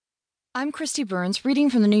I'm Christy Burns, reading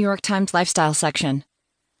from the New York Times Lifestyle section.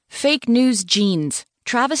 Fake News Jeans,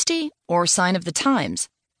 Travesty or Sign of the Times?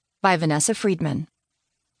 By Vanessa Friedman.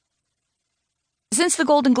 Since the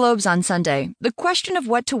Golden Globes on Sunday, the question of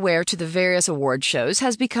what to wear to the various award shows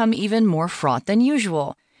has become even more fraught than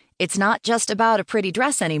usual. It's not just about a pretty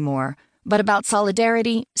dress anymore, but about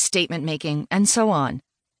solidarity, statement-making, and so on.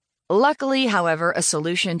 Luckily, however, a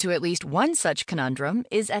solution to at least one such conundrum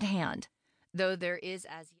is at hand, though there is as